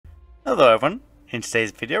Hello everyone, in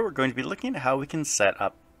today's video we're going to be looking at how we can set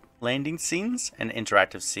up landing scenes and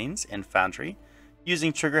interactive scenes in Foundry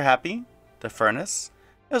using Trigger Happy, the furnace,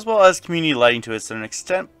 as well as community lighting to a certain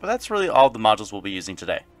extent, but that's really all the modules we'll be using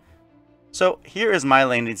today. So here is my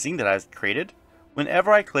landing scene that I've created.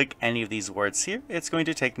 Whenever I click any of these words here, it's going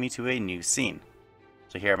to take me to a new scene.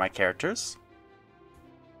 So here are my characters.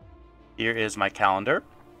 Here is my calendar,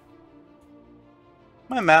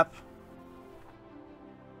 my map,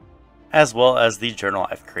 as well as the journal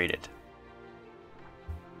I've created.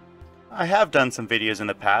 I have done some videos in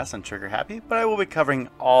the past on Trigger Happy, but I will be covering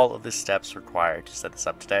all of the steps required to set this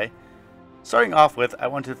up today. Starting off with, I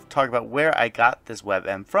want to talk about where I got this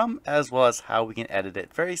webm from, as well as how we can edit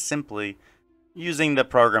it very simply using the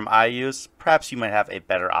program I use. Perhaps you might have a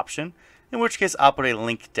better option, in which case I'll put a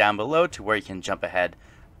link down below to where you can jump ahead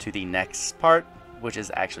to the next part, which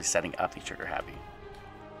is actually setting up the Trigger Happy.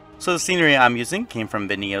 So the scenery I'm using came from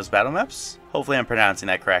Neo's Battle Maps. Hopefully I'm pronouncing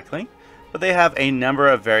that correctly. But they have a number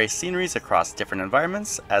of various sceneries across different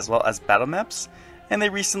environments, as well as battle maps. And they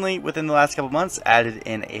recently, within the last couple months, added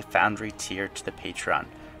in a Foundry tier to the Patreon,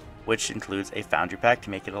 which includes a Foundry pack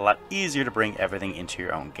to make it a lot easier to bring everything into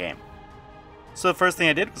your own game. So the first thing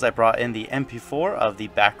I did was I brought in the MP4 of the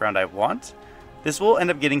background I want. This will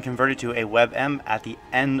end up getting converted to a webm at the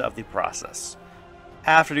end of the process.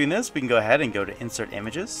 After doing this, we can go ahead and go to Insert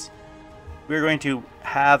Images. We're going to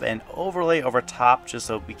have an overlay over top just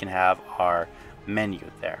so we can have our menu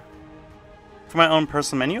there. For my own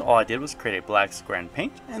personal menu, all I did was create a black square and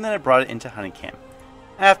paint, and then I brought it into Honeycam.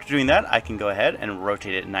 After doing that, I can go ahead and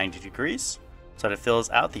rotate it 90 degrees so that it fills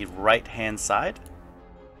out the right hand side,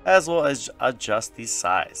 as well as adjust the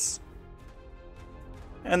size.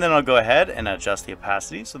 And then I'll go ahead and adjust the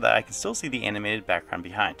opacity so that I can still see the animated background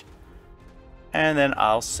behind. And then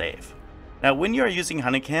I'll save. Now when you are using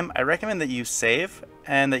Honeycam, I recommend that you save,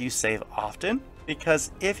 and that you save often, because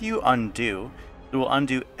if you undo, it will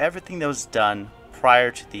undo everything that was done prior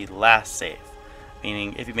to the last save.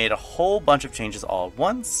 Meaning if you made a whole bunch of changes all at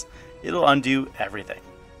once, it'll undo everything.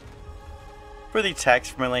 For the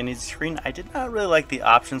text for my landing screen, I did not really like the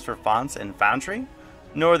options for fonts in Foundry,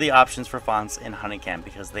 nor the options for fonts in Honeycam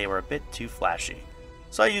because they were a bit too flashy.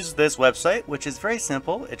 So I used this website, which is very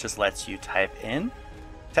simple. It just lets you type in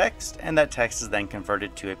text, and that text is then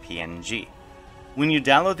converted to a PNG. When you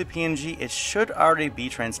download the PNG, it should already be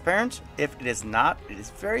transparent. If it is not, it is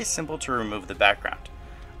very simple to remove the background.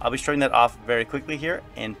 I'll be showing that off very quickly here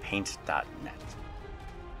in paint.net.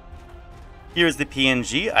 Here's the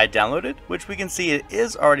PNG I downloaded, which we can see it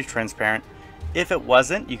is already transparent. If it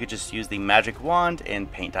wasn't, you could just use the magic wand in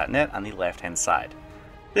paint.net on the left hand side.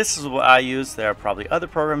 This is what I use. There are probably other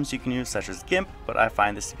programs you can use such as GIMP, but I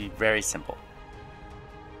find this to be very simple.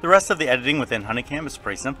 The rest of the editing within Honeycam is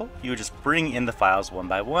pretty simple. You would just bring in the files one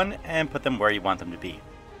by one and put them where you want them to be.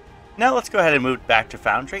 Now let's go ahead and move back to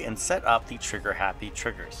Foundry and set up the Trigger Happy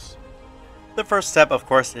triggers. The first step, of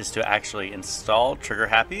course, is to actually install Trigger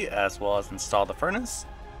Happy as well as install the furnace,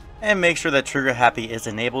 and make sure that Trigger Happy is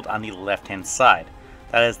enabled on the left hand side.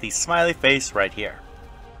 That is the smiley face right here.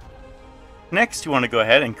 Next, you want to go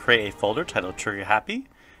ahead and create a folder titled Trigger Happy,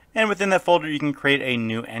 and within that folder you can create a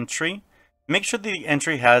new entry. Make sure the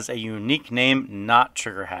entry has a unique name, not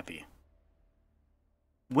Trigger Happy.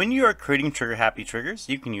 When you are creating Trigger Happy triggers,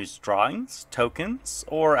 you can use drawings, tokens,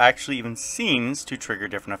 or actually even scenes to trigger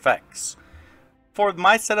different effects. For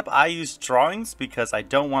my setup, I use drawings because I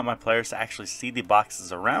don't want my players to actually see the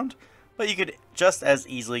boxes around, but you could just as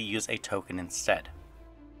easily use a token instead.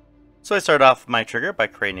 So I start off my trigger by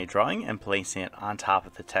creating a drawing and placing it on top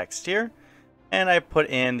of the text here, and I put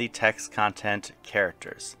in the text content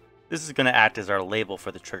characters. This is going to act as our label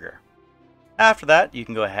for the trigger. After that, you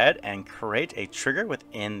can go ahead and create a trigger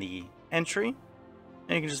within the entry,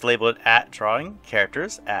 and you can just label it at drawing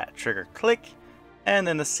characters at trigger click, and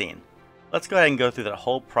then the scene. Let's go ahead and go through that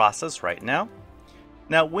whole process right now.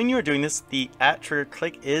 Now when you're doing this, the at trigger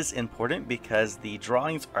click is important because the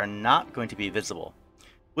drawings are not going to be visible.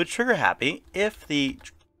 With Trigger Happy, if the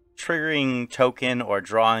triggering token or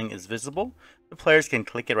drawing is visible, the players can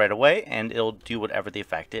click it right away and it'll do whatever the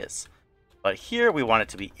effect is. But here we want it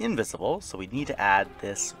to be invisible, so we need to add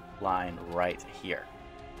this line right here.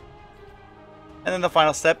 And then the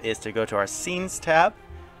final step is to go to our Scenes tab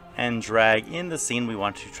and drag in the scene we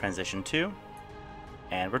want to transition to,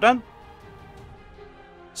 and we're done.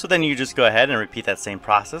 So then you just go ahead and repeat that same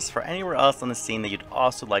process for anywhere else on the scene that you'd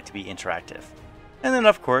also like to be interactive. And then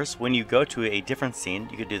of course, when you go to a different scene,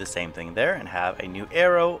 you could do the same thing there and have a new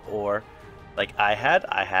arrow, or like I had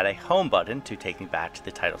a home button to take me back to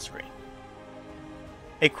the title screen.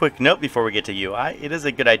 A quick note before we get to UI, it is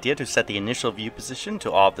a good idea to set the initial view position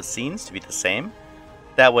to all of the scenes to be the same.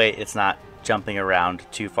 That way it's not jumping around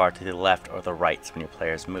too far to the left or the right when your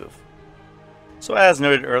players move. So as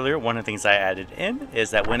noted earlier, one of the things I added in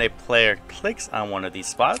is that when a player clicks on one of these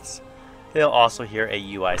spots, they'll also hear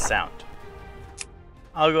a UI sound.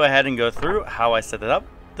 I'll go ahead and go through how I set it up.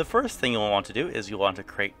 The first thing you'll want to do is you'll want to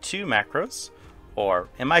create 2 macros, or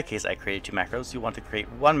in my case I created 2 macros. You want to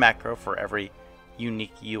create 1 macro for every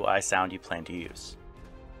unique UI sound you plan to use.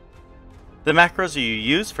 The macros you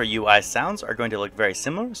use for UI sounds are going to look very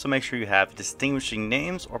similar, so make sure you have distinguishing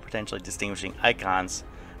names or potentially distinguishing icons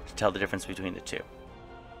to tell the difference between the two.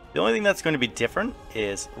 The only thing that's going to be different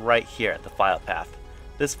is right here, the file path.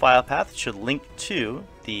 This file path should link to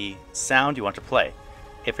the sound you want to play.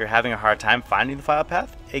 If you're having a hard time finding the file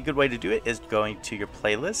path, a good way to do it is going to your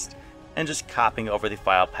playlist and just copying over the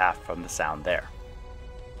file path from the sound there.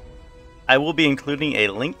 I will be including a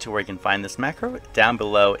link to where you can find this macro down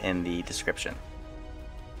below in the description.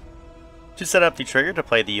 To set up the trigger to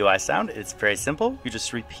play the UI sound, it's very simple. You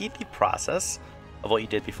just repeat the process of what you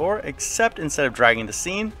did before, except instead of dragging the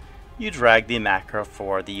scene, you drag the macro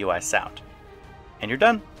for the UI sound. And you're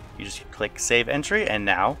done. You just click Save Entry, and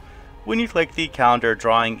now when you click the calendar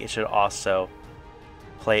drawing, it should also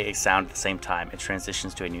play a sound at the same time. It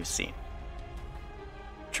transitions to a new scene.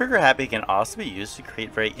 Trigger Happy can also be used to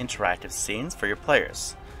create very interactive scenes for your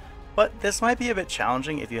players. But this might be a bit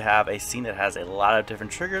challenging if you have a scene that has a lot of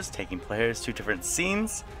different triggers taking players to different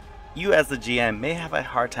scenes. You as the GM may have a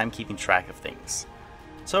hard time keeping track of things.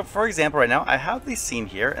 So for example, right now I have the scene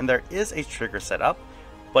here and there is a trigger set up,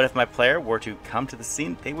 but if my player were to come to the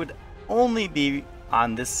scene, they would only be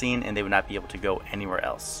on this scene and they would not be able to go anywhere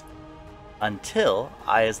else. Until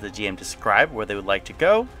I as the GM describe where they would like to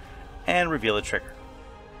go and reveal the trigger.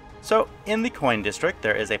 So in the coin district,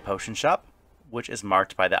 there is a potion shop, which is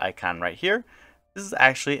marked by the icon right here. This is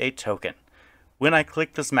actually a token. When I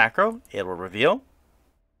click this macro, it will reveal.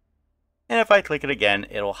 And if I click it again,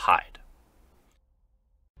 it will hide.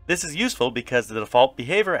 This is useful because the default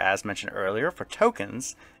behavior, as mentioned earlier, for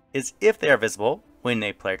tokens is if they are visible, when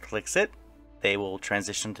a player clicks it, they will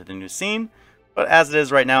transition to the new scene. But as it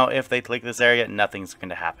is right now, if they click this area, nothing's going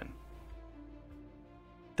to happen.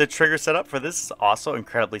 The trigger setup for this is also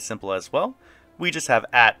incredibly simple as well. We just have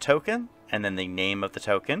 @token and then the name of the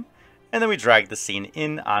token, and then we drag the scene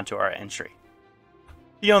in onto our entry.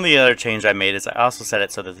 The only other change I made is I also set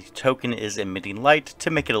it so that the token is emitting light to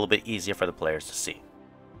make it a little bit easier for the players to see.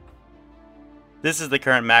 This is the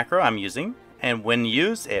current macro I'm using, and when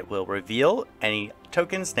used it will reveal any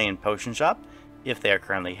tokens named Potion Shop if they are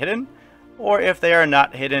currently hidden, or if they are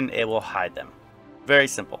not hidden it will hide them. Very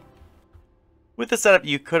simple. With the setup,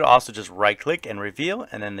 you could also just right-click and reveal,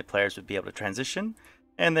 and then the players would be able to transition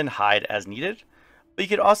and then hide as needed. But you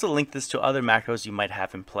could also link this to other macros you might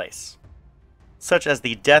have in place, such as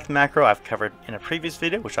the death macro I've covered in a previous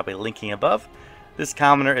video, which I'll be linking above. This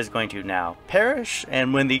commoner is going to now perish,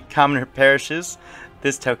 and when the commoner perishes,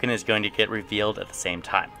 this token is going to get revealed at the same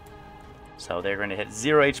time. So they're going to hit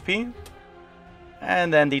 0 HP,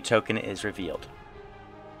 and then the token is revealed.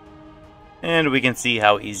 And we can see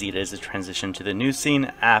how easy it is to transition to the new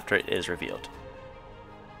scene after it is revealed.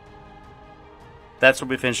 That's what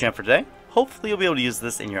we're finishing up for today. Hopefully you'll be able to use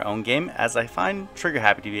this in your own game, as I find Trigger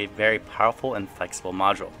Happy to be a very powerful and flexible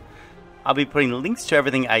module. I'll be putting links to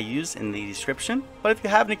everything I use in the description, but if you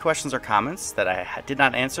have any questions or comments that I did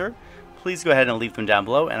not answer, please go ahead and leave them down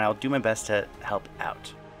below and I'll do my best to help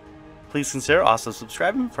out. Please consider also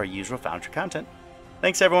subscribing for usual Foundry content.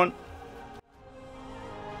 Thanks everyone!